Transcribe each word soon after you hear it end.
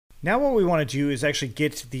Now what we want to do is actually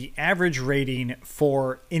get the average rating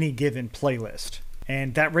for any given playlist.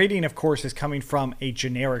 And that rating, of course, is coming from a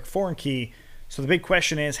generic foreign key. So the big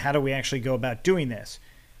question is, how do we actually go about doing this?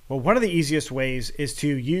 Well, one of the easiest ways is to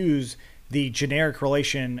use the generic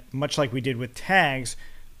relation, much like we did with tags,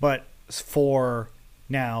 but for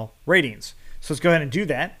now ratings. So let's go ahead and do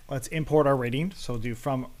that. Let's import our rating. So we'll do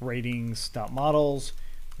from ratings.models.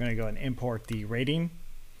 We're going to go and import the rating.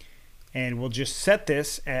 And we'll just set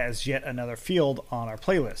this as yet another field on our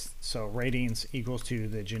playlist. So ratings equals to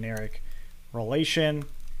the generic relation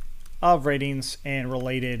of ratings, and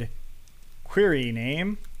related query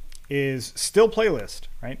name is still playlist,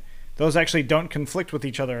 right? Those actually don't conflict with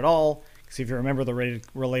each other at all, because if you remember, the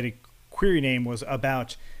related query name was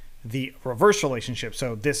about the reverse relationship.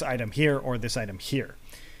 So this item here or this item here.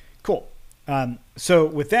 Cool. So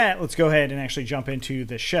with that, let's go ahead and actually jump into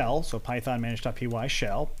the shell. So Python manage.py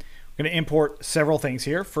shell. We're going to import several things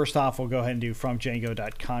here. First off, we'll go ahead and do from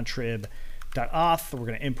django.contrib.auth. We're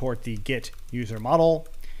going to import the get user model.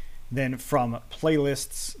 Then from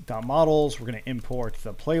playlists.models, we're going to import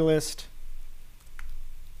the playlist.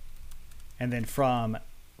 And then from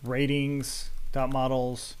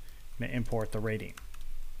ratings.models, I'm going to import the rating.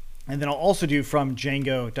 And then I'll also do from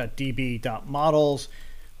django.db.models,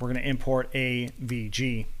 we're going to import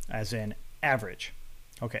AVG as in average.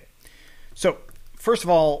 Okay, so first of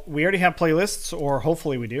all, we already have playlists, or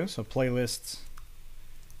hopefully we do. So playlists,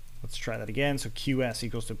 let's try that again. So QS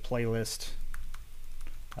equals to playlist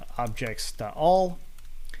objects.all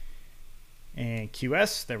and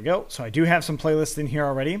QS, there we go. So I do have some playlists in here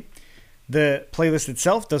already. The playlist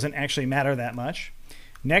itself doesn't actually matter that much.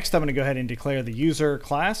 Next, I'm going to go ahead and declare the user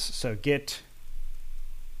class. So get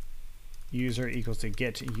user equals to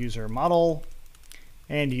get user model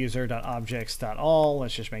and user.objects.all.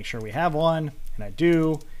 Let's just make sure we have one, and I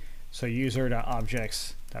do. So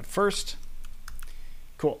user.objects.first.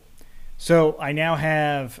 Cool. So I now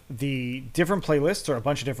have the different playlists, or a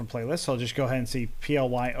bunch of different playlists. So I'll just go ahead and see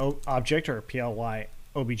ply object or ply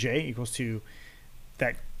obj equals to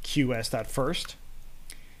that qs.first.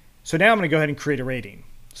 So now I'm going to go ahead and create a rating.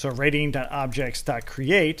 So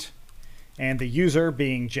rating.objects.create, and the user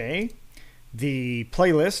being J, the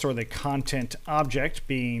playlist or the content object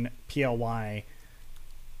being ply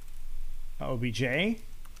obj,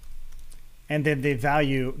 and then the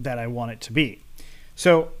value that I want it to be.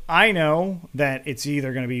 So I know that it's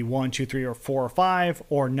either going to be 1, 2, 3, or 4, or 5,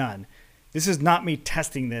 or none. This is not me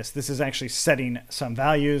testing this. This is actually setting some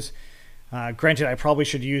values. Granted, I probably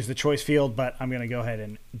should use the choice field, but I'm going to go ahead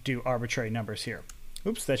and do arbitrary numbers here.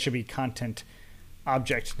 Oops, that should be content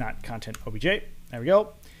object, not content obj. There we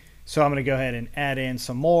go. So I'm going to go ahead and add in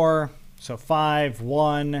some more. So 5,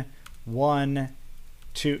 1, 1,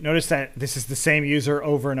 2. Notice that this is the same user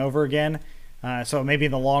over and over again. So maybe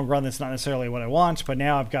in the long run, that's not necessarily what I want, but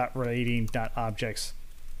now I've got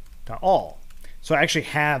rating.objects.all. So I actually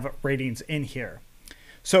have ratings in here.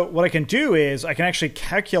 So what I can do is I can actually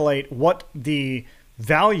calculate what the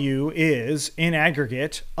value is in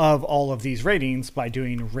aggregate of all of these ratings by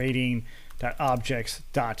doing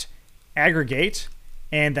rating.objects.aggregate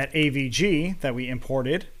and that AVG that we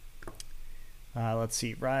imported. Let's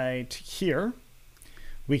see, right here.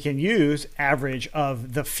 We can use average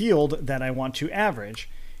of the field that I want to average.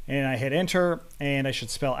 And I hit enter, and I should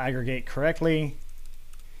spell aggregate correctly.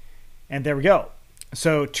 And there we go.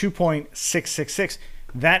 So 2.666.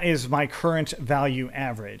 That is my current value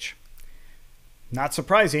average. Not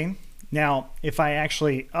surprising. Now, if I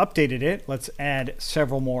actually updated it, let's add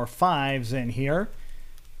several more 5s in here.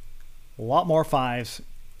 A lot more 5s.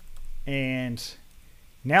 And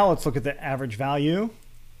now let's look at the average value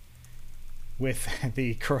with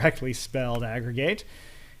the correctly spelled aggregate.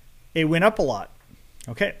 It went up a lot.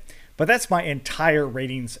 Okay, but that's my entire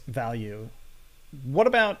ratings value. What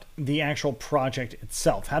about the actual project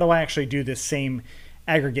itself? How do I actually do this same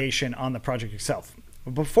aggregation on the project itself?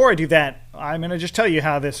 Before I do that, I'm going to just tell you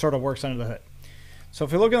how this sort of works under the hood. So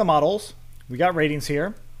if we look at the models, we got ratings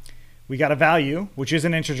here. We got a value, which is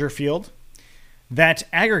an integer field. That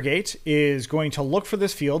aggregate is going to look for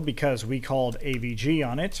this field because we called AVG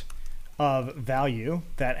on it of value,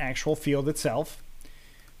 that actual field itself,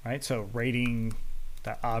 right? So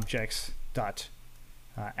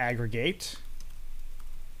rating.objects.aggregate.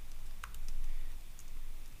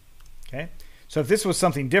 Okay. So if this was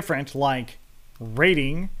something different like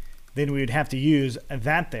rating, then we would have to use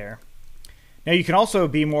that there. Now you can also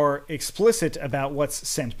be more explicit about what's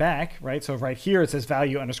sent back, right? So right here it says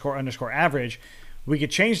value underscore underscore average. We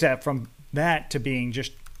could change that from that to being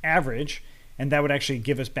just average, and that would actually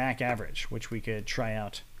give us back average, which we could try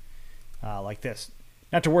out like this.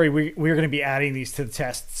 not to worry, we're going to be adding these to the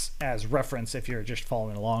tests as reference if you're just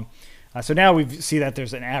following along. So now we see that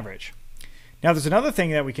there's an average. Now there's another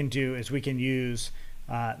thing that we can do is we can use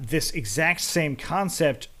this exact same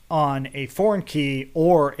concept on a foreign key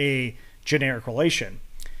or a generic relation.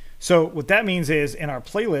 So what that means is in our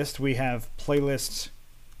playlist, we have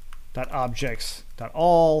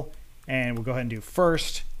playlist.objects.all, and we'll go ahead and do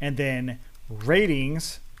first, and then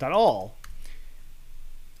ratings.all.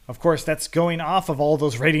 Of course, that's going off of all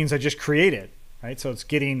those ratings I just created, right? So it's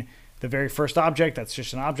getting the very first object, that's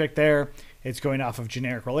just an object there. It's going off of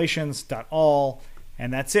generic relations.all,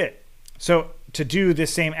 and that's it. So to do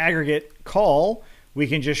this same aggregate call, we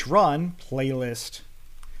can just run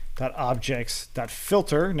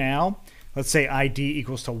playlist.objects.filter now. Let's say ID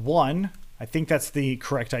equals to 1. I think that's the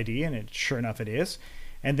correct ID, and sure enough it is.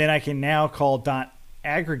 And then I can now call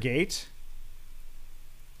 .aggregate,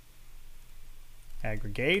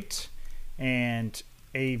 aggregate, and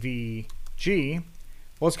AVG.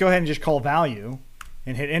 Let's go ahead and just call value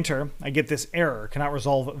and hit enter. I get this error, cannot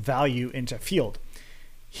resolve value into field.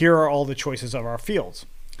 Here are all the choices of our fields.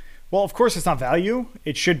 Well, of course it's not value.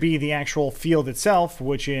 It should be the actual field itself,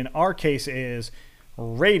 which in our case is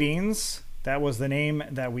ratings. That was the name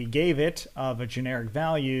that we gave it of a generic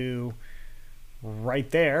value right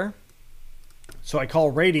there. So I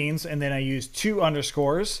call ratings, and then I use 2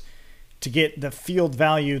 underscores to get the field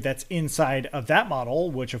value that's inside of that model,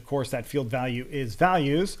 which of course that field value is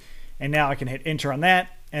values. And now I can hit enter on that,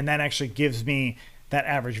 and that actually gives me that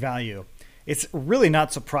average value. It's really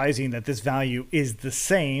not surprising that this value is the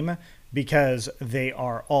same because they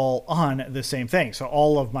are all on the same thing. So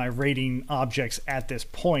all of my rating objects at this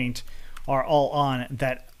point are all on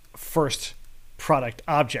that first product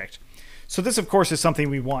object. So this of course is something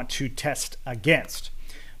we want to test against.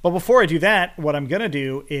 But before I do that, what I'm going to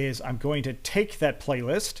do is I'm going to take that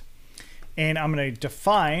playlist and I'm going to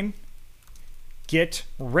define get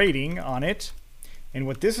rating on it. And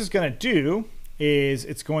what this is going to do is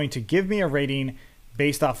it's going to give me a rating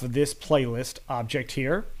based off of this playlist object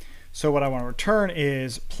here. So what I want to return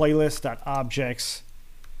is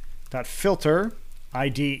playlist.objects.filter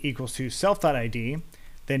ID equals to self.id,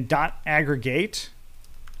 then .aggregate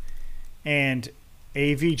and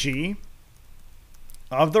AVG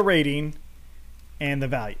of the rating and the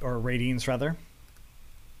value, or ratings rather,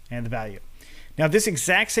 and the value. Now this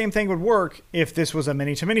exact same thing would work if this was a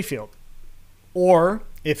many-to-many field, or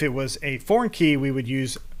if it was a foreign key, we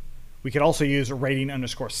could also use rating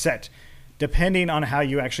underscore set, depending on how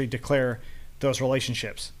you actually declare those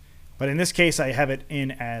relationships. But in this case, I have it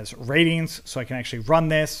in as ratings, so I can actually run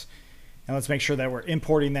this. And let's make sure that we're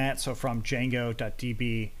importing that. So from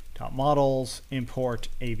django.db.models import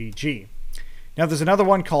avg. Now there's another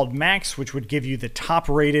one called max, which would give you the top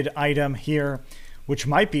rated item here, which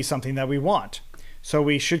might be something that we want. So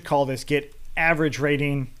we should call this get average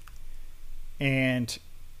rating, and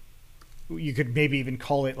you could maybe even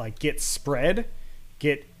call it like get spread,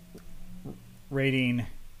 get rating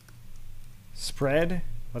spread.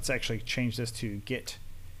 Let's actually change this to get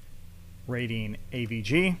rating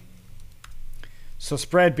avg. So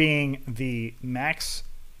spread being the max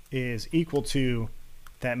is equal to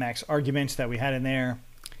that max argument that we had in there.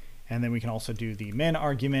 And then we can also do the min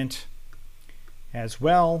argument as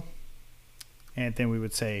well. And then we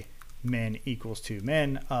would say min equals to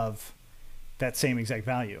min of that same exact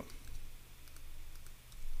value.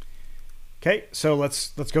 Okay, so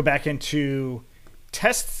let's go back into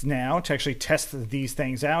tests now to actually test these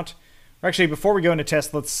things out. Or actually, before we go into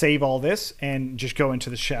test, let's save all this and just go into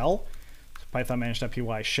the shell. So Python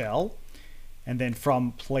manage.py shell. And then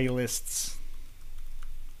from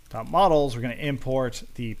playlists.models, we're going to import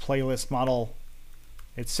the playlist model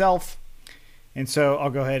itself. And so I'll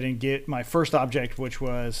go ahead and get my first object, which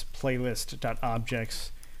was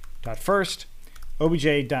playlist.objects.first,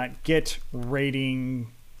 obj.get rating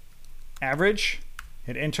average,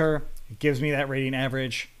 hit enter. It gives me that rating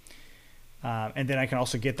average. And then I can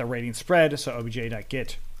also get the rating spread. So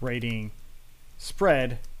obj.get rating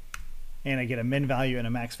spread, and I get a min value and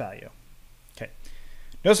a max value. Okay.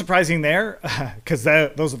 No surprising there, because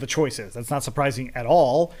those are the choices. That's not surprising at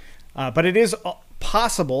all. But it is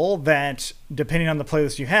possible that depending on the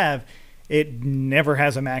playlist you have, it never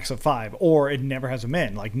has a max of 5, or it never has a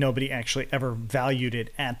min. Like nobody actually ever valued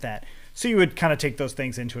it at that. So you would kind of take those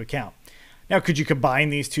things into account. Now, could you combine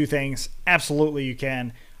these two things? Absolutely you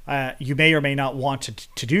can. You may or may not want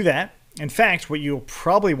to do that. In fact, what you'll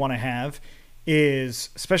probably want to have is,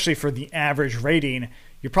 especially for the average rating,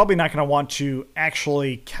 you're probably not going to want to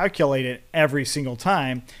actually calculate it every single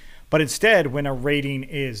time. But instead, when a rating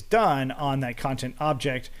is done on that content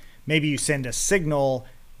object, maybe you send a signal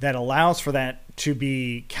that allows for that to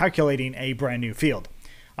be calculating a brand new field.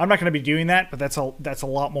 I'm not going to be doing that, but that's a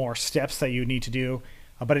lot more steps that you need to do.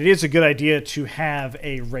 But it is a good idea to have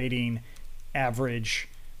a rating average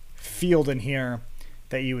field in here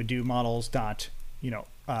that you would do models dot,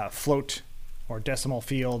 float or decimal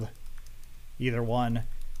field, either one,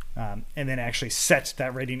 and then actually set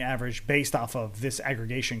that rating average based off of this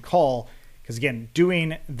aggregation call. Because again,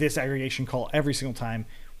 doing this aggregation call every single time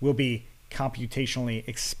will be computationally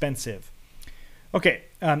expensive. Okay,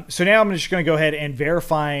 so now I'm just going to go ahead and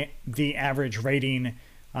verify the average rating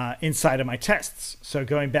inside of my tests. So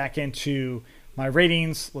going back into my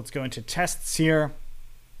ratings, let's go into tests here.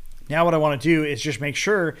 Now what I want to do is just make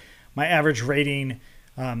sure my average rating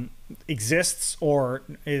exists or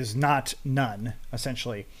is not none,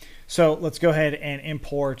 essentially. So let's go ahead and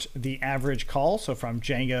import the average call. So from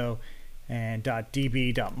Django and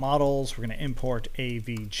 .db.models, we're going to import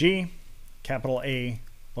avg, capital A,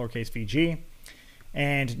 lowercase vg.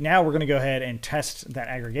 And now we're going to go ahead and test that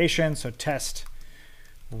aggregation. So test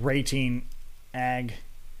rating ag.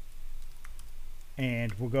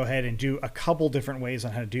 And we'll go ahead and do a couple different ways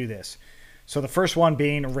on how to do this. So the first one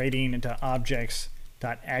being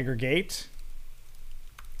rating.objects.aggregate.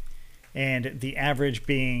 And the average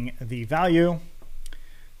being the value.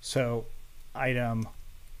 So item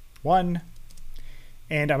 1.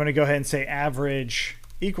 And I'm going to go ahead and say average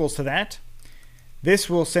equals to that.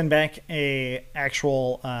 This will send back a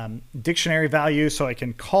actual dictionary value, so I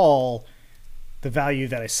can call the value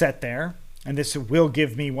that I set there. And this will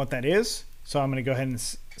give me what that is. So I'm going to go ahead and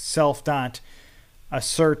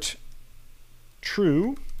self.assert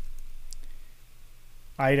true.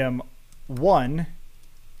 Item 1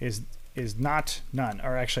 is not none.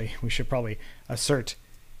 Or actually, we should probably assert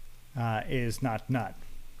is not none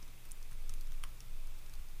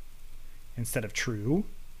instead of true.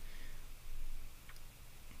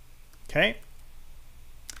 Okay.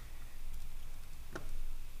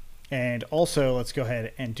 And also, let's go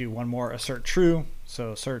ahead and do one more assert true.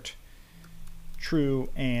 So assert true,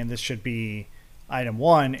 and this should be item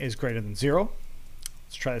 1 is greater than 0.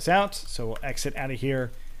 Let's try this out. So we'll exit out of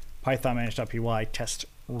here. Python manage.py test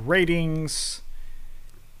ratings.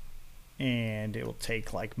 And it will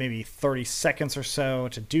take like maybe 30 seconds or so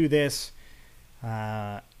to do this.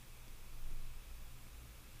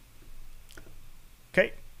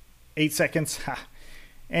 Okay. 8 seconds,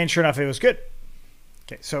 and sure enough, it was good.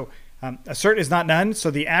 Okay, so assert is not none, so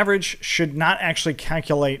the average should not actually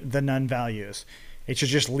calculate the none values. It should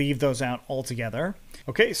just leave those out altogether.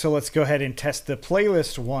 Okay, so let's go ahead and test the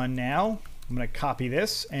playlist one now. I'm going to copy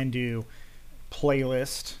this and do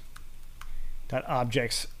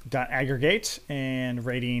playlist.objects.aggregate and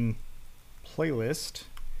rating playlist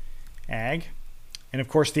ag. And of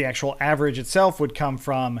course, the actual average itself would come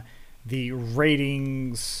from the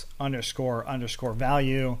ratings underscore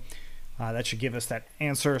value. That should give us that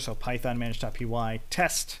answer. So Python manage.py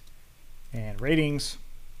test and ratings.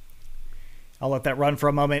 I'll let that run for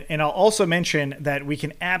a moment. And I'll also mention that we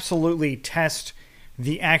can absolutely test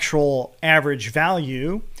the actual average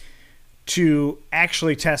value. To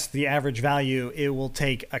actually test the average value, it will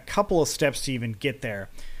take a couple of steps to even get there.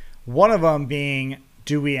 One of them being,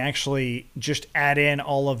 do we actually just add in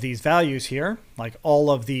all of these values here, like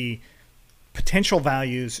all of the potential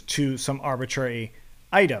values to some arbitrary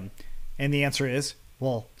item? And the answer is,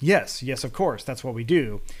 well, yes, of course, that's what we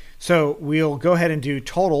do. So we'll go ahead and do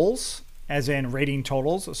totals, as in rating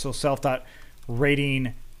totals. So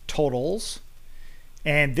self.rating totals.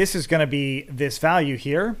 And this is going to be this value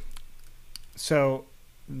here. So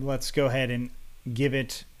let's go ahead and give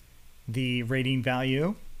it the rating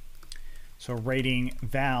value. So rating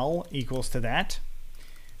val equals to that.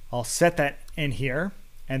 I'll set that in here.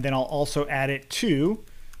 And then I'll also add it to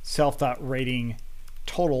self.rating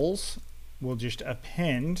totals. We'll just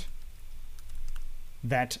append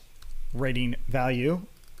that rating value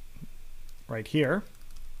right here.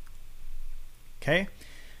 Okay.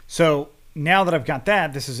 So now that I've got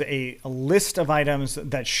that, this is a list of items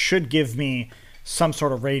that should give me some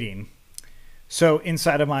sort of rating. So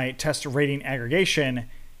inside of my test rating aggregation,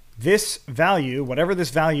 this value, whatever this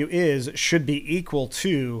value is, should be equal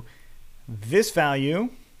to this value,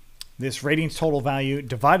 this ratings total value,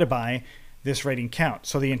 divided by this rating count.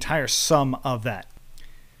 So the entire sum of that.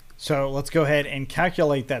 So let's go ahead and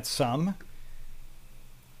calculate that sum.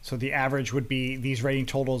 So the average would be these rating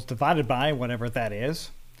totals divided by whatever that is.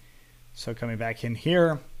 So coming back in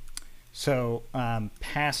here, so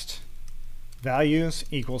past values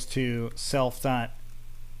equals to self dot,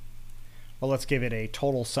 well, let's give it a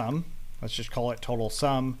total sum. Let's just call it total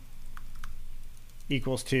sum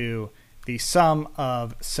equals to the sum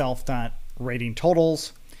of self dot rating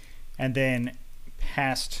totals. And then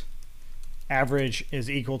past average is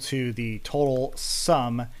equal to the total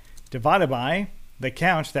sum divided by the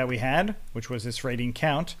count that we had, which was this rating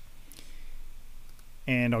count.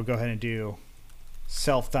 And I'll go ahead and do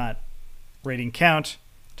self.rating count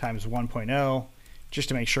times 1.0 just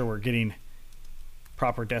to make sure we're getting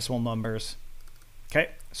proper decimal numbers.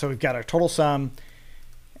 Okay, so we've got our total sum.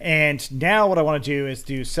 And now what I want to do is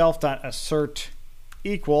do self.assert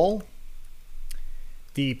equal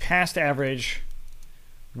the past average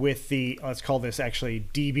with the, let's call this actually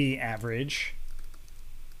dB average.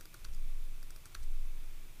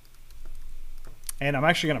 And I'm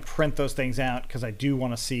actually going to print those things out because I do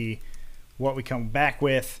want to see what we come back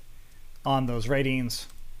with on those ratings.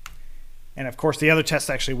 And of course, the other tests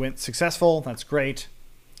actually went successful. That's great.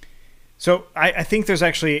 So I think there's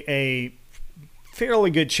actually a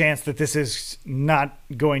fairly good chance that this is not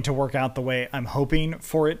going to work out the way I'm hoping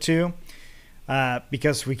for it to,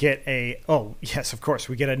 because we get a, oh yes, of course,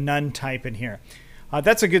 we get a none type in here.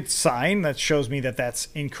 That's a good sign. That shows me that that's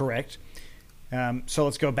incorrect. So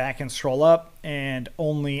let's go back and scroll up and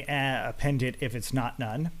only append it if it's not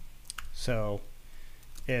none. So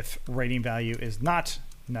if rating value is not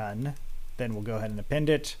none, then we'll go ahead and append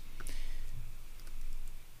it.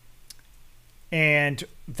 And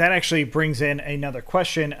that actually brings in another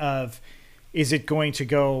question of, is it going to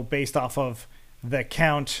go based off of the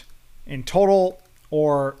count in total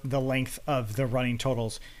or the length of the running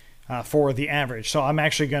totals for the average? So I'm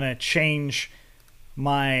actually going to change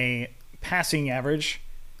my passing average.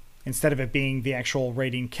 Instead of it being the actual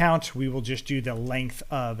rating count, we will just do the length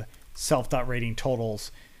of self.rating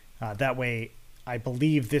totals. That way, I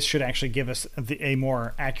believe this should actually give us a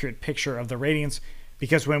more accurate picture of the ratings,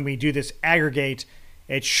 because when we do this aggregate,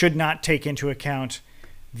 it should not take into account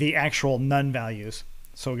the actual none values.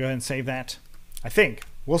 So we'll go ahead and save that. I think.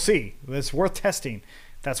 We'll see. It's worth testing.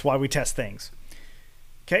 That's why we test things.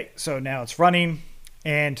 Okay, so now it's running,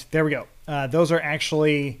 and there we go. Those are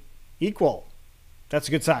actually equal. That's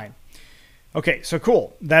a good sign. Okay, so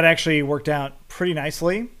cool. That actually worked out pretty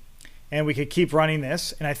nicely, and we could keep running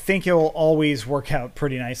this, and I think it will always work out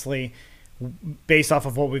pretty nicely based off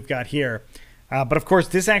of what we've got here. But of course,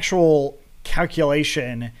 this actual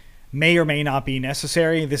calculation may or may not be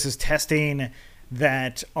necessary. This is testing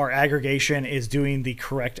that our aggregation is doing the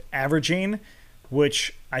correct averaging,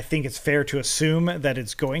 which I think it's fair to assume that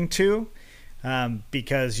it's going to,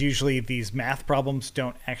 because usually these math problems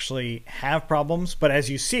don't actually have problems. But as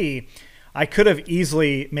you see, I could have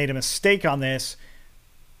easily made a mistake on this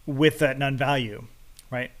with that none value,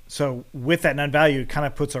 right? So with that none value, it kind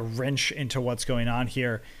of puts a wrench into what's going on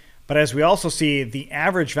here. But as we also see, the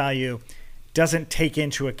average value doesn't take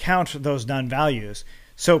into account those none values.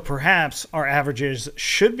 So perhaps our averages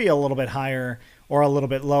should be a little bit higher or a little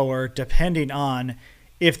bit lower, depending on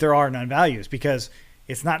if there are none values, because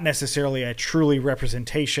it's not necessarily a truly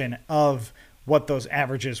representation of what those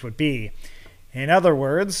averages would be. In other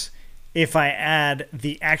words, if I add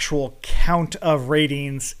the actual count of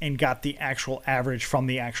ratings and got the actual average from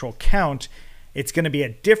the actual count, it's going to be a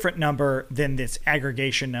different number than this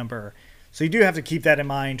aggregation number. So you do have to keep that in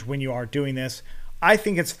mind when you are doing this. I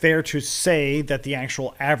think it's fair to say that the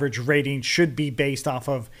actual average rating should be based off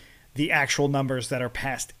of the actual numbers that are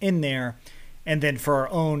passed in there. And then for our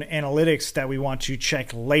own analytics that we want to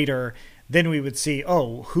check later, then we would see,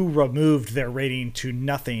 oh, who removed their rating to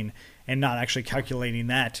nothing, and not actually calculating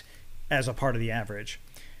that as a part of the average.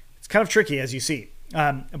 It's kind of tricky, as you see.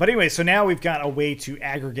 But anyway, so now we've got a way to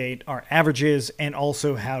aggregate our averages and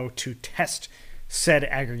also how to test said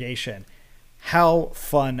aggregation. How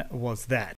fun was that?